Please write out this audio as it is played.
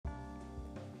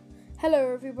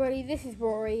Hello everybody, this is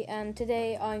Rory, and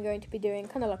today I'm going to be doing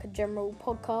kind of like a general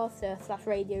podcast slash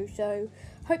radio show.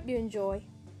 Hope you enjoy.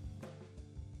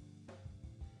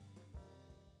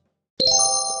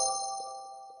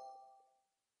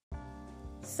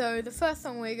 So the first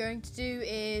song we're going to do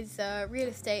is Real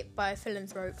Estate by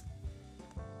Philanthrope.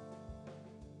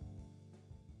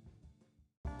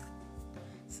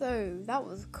 So that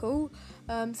was cool.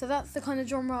 So that's the kind of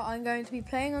genre I'm going to be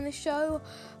playing on this show.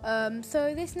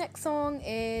 So this next song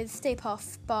is Stay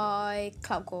Puft by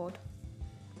Cloud Chord.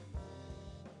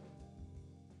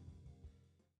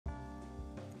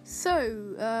 This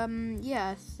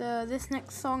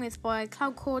next song is by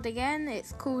Cloud Chord again.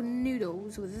 It's called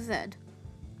Noodles with a Z.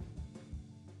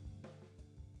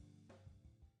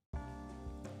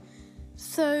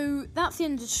 So that's the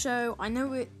end of the show. I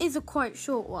know it is a quite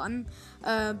short one,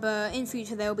 but in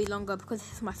future they'll be longer because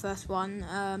this is my first one.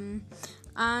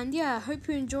 And yeah, hope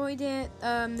you enjoyed it.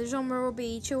 The genre will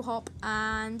be chill hop,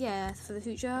 and yeah, for the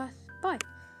future, bye.